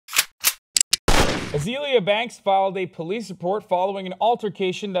Azealia Banks filed a police report following an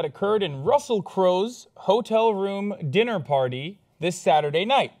altercation that occurred in Russell Crowe's hotel room dinner party this Saturday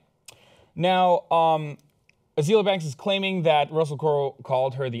night. Now, Azealia Banks is claiming that Russell Crowe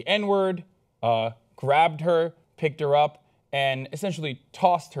called her the N-word, grabbed her, picked her up, and essentially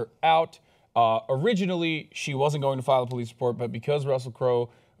tossed her out. Originally, she wasn't going to file a police report, but because Russell Crowe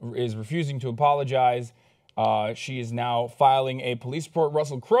is refusing to apologize, she is now filing a police report.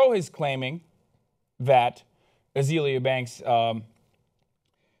 Russell Crowe is claiming that Azealia Banks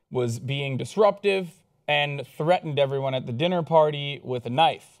was being disruptive and threatened everyone at the dinner party with a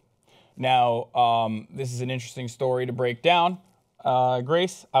knife. Now, this is an interesting story to break down.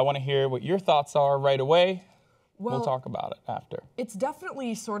 Grace, I want to hear what your thoughts are right away. We'll talk about it after. It's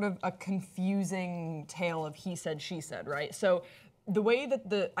definitely sort of a confusing tale of he said, she said, right? So the way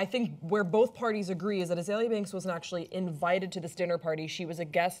that I think where both parties agree is that Azealia Banks wasn't actually invited to this dinner party. She was a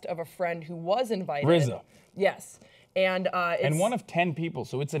guest of a friend who was invited. RZA. Yes. And one of 10 people,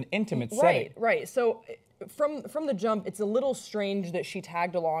 so it's an intimate setting. Right. So from the jump, it's a little strange that she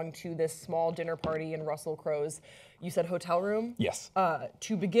tagged along to this small dinner party in Russell Crowe's, you said hotel room? Yes.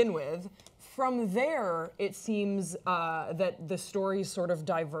 To begin with. From there, it seems that the stories sort of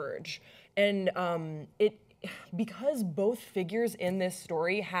diverge. And because both figures in this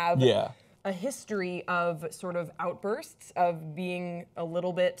story have a history of sort of outbursts, of being a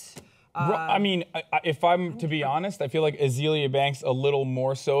little bit... I mean, if I'm to be honest, I feel like Azealia Banks a little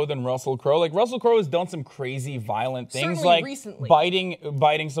more so than Russell Crowe. Like, Russell Crowe has done some crazy violent things, certainly like recently.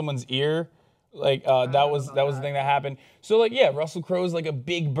 biting someone's ear. Like, that was the thing that happened. So, like, yeah, Russell Crowe is like a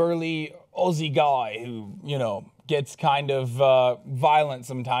big, burly Aussie guy who, you know, gets kind of violent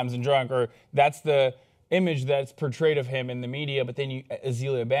sometimes and drunk, or that's the image that's portrayed of him in the media. But then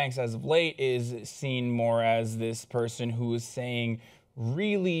Azealia Banks, as of late, is seen more as this person who is saying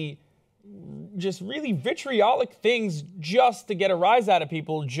really vitriolic things just to get a rise out of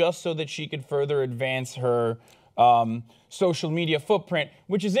people, just so that she could further advance her social media footprint,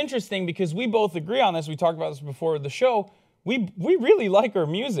 which is interesting because we both agree on this. We talked about this before the show. We really like her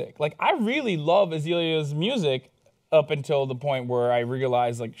music. Like, I really love Azelia's music up until the point where I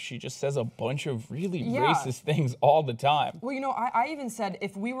realized, like, she just says a bunch of really racist things all the time. Well, you know, I even said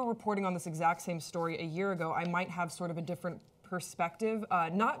if we were reporting on this exact same story a year ago, I might have sort of a different perspective,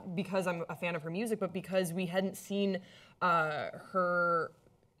 not because I'm a fan of her music, but because we hadn't seen her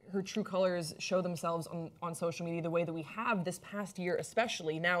true colors show themselves on social media the way that we have this past year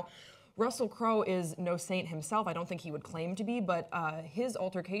especially. Now, Russell Crowe is no saint himself. I don't think he would claim to be, but his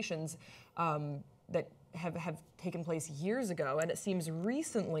altercations that have taken place years ago, and it seems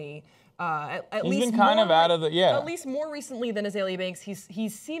recently, at least been kind of out of the, at least more recently than Azealia Banks,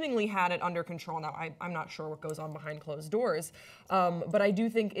 he's seemingly had it under control. Now, I'm not sure what goes on behind closed doors, but I do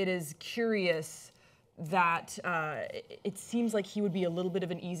think it is curious that it seems like he would be a little bit of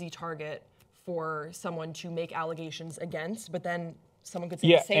an easy target for someone to make allegations against, but then someone could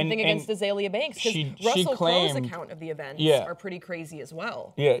say the same thing against Azealia Banks, because Russell Crowe's account of the events are pretty crazy as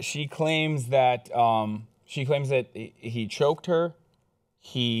well. Yeah, she claims that he choked her,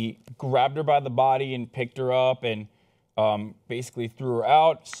 he grabbed her by the body and picked her up and basically threw her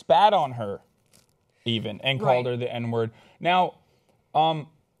out, spat on her even, and called her the N-word. Now,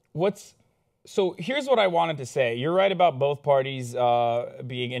 so here's what I wanted to say. You're right about both parties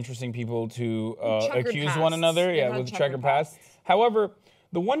being interesting people to accuse one another. Yeah, with checkered past. However,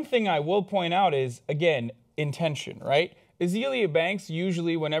 the one thing I will point out is, again, intention, right? Azealia Banks,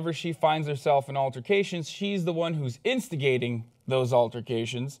 usually whenever she finds herself in altercations, she's the one who's instigating those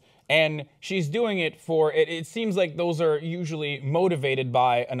altercations, and she's doing it for, it seems like those are usually motivated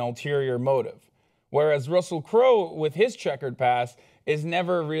by an ulterior motive. Whereas Russell Crowe, with his checkered past, is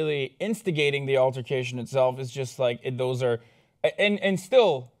never really instigating the altercation itself. It's just like, those are, and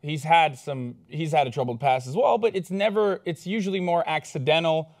still, he's had a troubled past as well, but it's usually more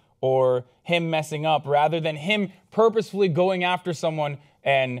accidental or him messing up rather than him purposefully going after someone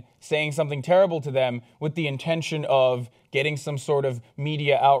and saying something terrible to them with the intention of getting some sort of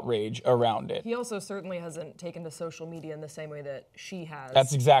media outrage around it. He also certainly hasn't taken to social media in the same way that she has.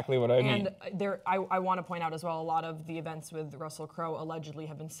 That's exactly what I mean. And I want to point out as well, a lot of the events with Russell Crowe allegedly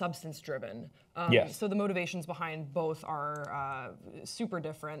have been substance-driven. Yes. So the motivations behind both are super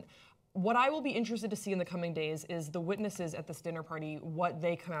different. What I will be interested to see in the coming days is the witnesses at this dinner party, what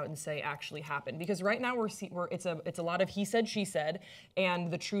they come out and say actually happened. Because right now it's a lot of he said, she said,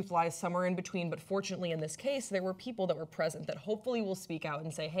 and the truth lies somewhere in between. But fortunately in this case, there were people that were present that hopefully will speak out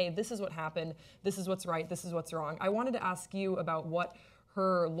and say, hey, this is what happened, this is what's right, this is what's wrong. I wanted to ask you about what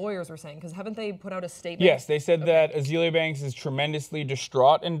her lawyers were saying, because haven't they put out a statement? Yes, they said that Azealia Banks is tremendously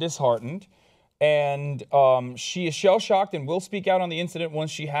distraught and disheartened. And she is shell-shocked and will speak out on the incident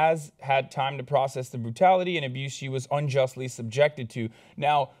once she has had time to process the brutality and abuse she was unjustly subjected to.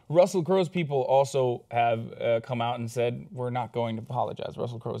 Now, Russell Crowe's people also have come out and said, we're not going to apologize.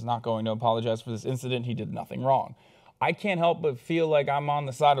 Russell Crowe is not going to apologize for this incident. He did nothing wrong. I can't help but feel like I'm on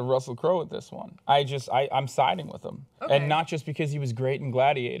the side of Russell Crowe with this one. I'm siding with him. Okay. And not just because he was great in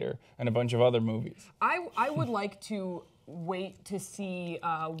Gladiator and a bunch of other movies. I would like to wait to see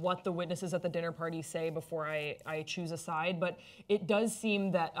what the witnesses at the dinner party say before I choose a side, but it does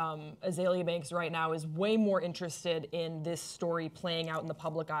seem that Azealia Banks right now is way more interested in this story playing out in the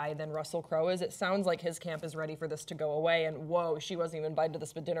public eye than Russell Crowe is. It sounds like his camp is ready for this to go away, and whoa, she wasn't even invited to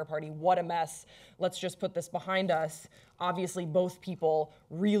this dinner party. What a mess. Let's just put this behind us. Obviously, both people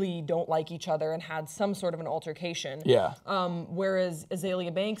really don't like each other and had some sort of an altercation. Yeah. Whereas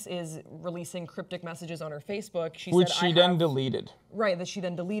Azealia Banks is releasing cryptic messages on her Facebook. Which she then deleted. Right, that she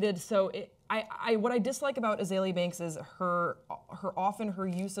then deleted. So what I dislike about Azealia Banks is her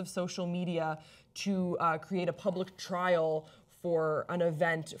use of social media to create a public trial for an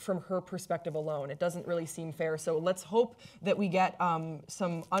event from her perspective alone. It doesn't really seem fair. So let's hope that we get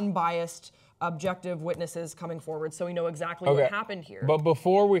some unbiased, objective witnesses coming forward so we know exactly what happened here. But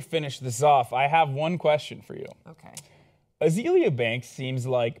before we finish this off, I have one question for you. Okay. Azealia Banks seems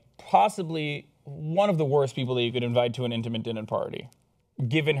like possibly one of the worst people that you could invite to an intimate dinner party,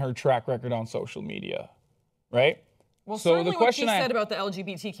 given her track record on social media, right? Well, so certainly the question what she said about the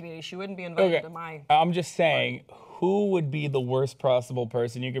LGBT community, she wouldn't be invited to my... I'm just saying, who would be the worst possible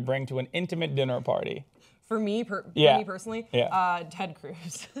person you could bring to an intimate dinner party? For me, me personally, Ted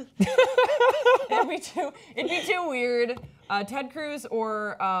Cruz. it'd be too weird. Ted Cruz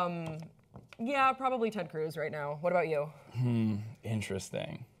or, yeah, probably Ted Cruz right now. What about you?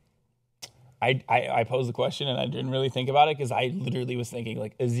 Interesting. I posed the question and I didn't really think about it because I literally was thinking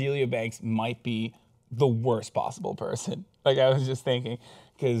like Azealia Banks might be the worst possible person. Like I was just thinking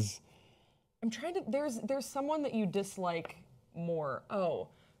because I'm trying to. There's someone that you dislike more. Oh,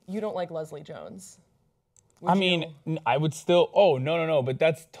 you don't like Leslie Jones. I mean, I would still. Oh no, but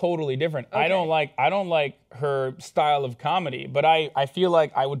that's totally different. Okay. I don't like her style of comedy, but I feel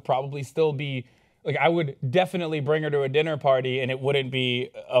like I would probably still be. Like, I would definitely bring her to a dinner party and it wouldn't be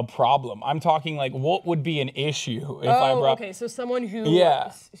a problem. I'm talking like, what would be an issue if I brought... okay, so someone who...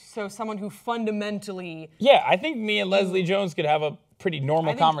 Yeah. So someone who fundamentally... Yeah, I think me and Leslie Jones could have a pretty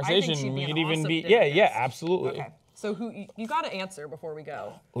normal conversation. I think we could even even be... Yeah, yeah, absolutely. Okay, so who... You got to answer before we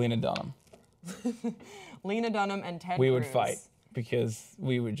go. Lena Dunham. Lena Dunham and Ted Cruz. We would fight. Because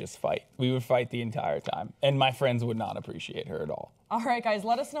we would just fight. We would fight the entire time. And my friends would not appreciate her at all. All right, guys,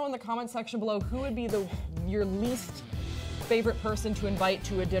 let us know in the comment section below who would be your least favorite person to invite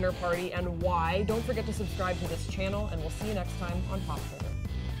to a dinner party and why. Don't forget to subscribe to this channel, and we'll see you next time on Pop Culture.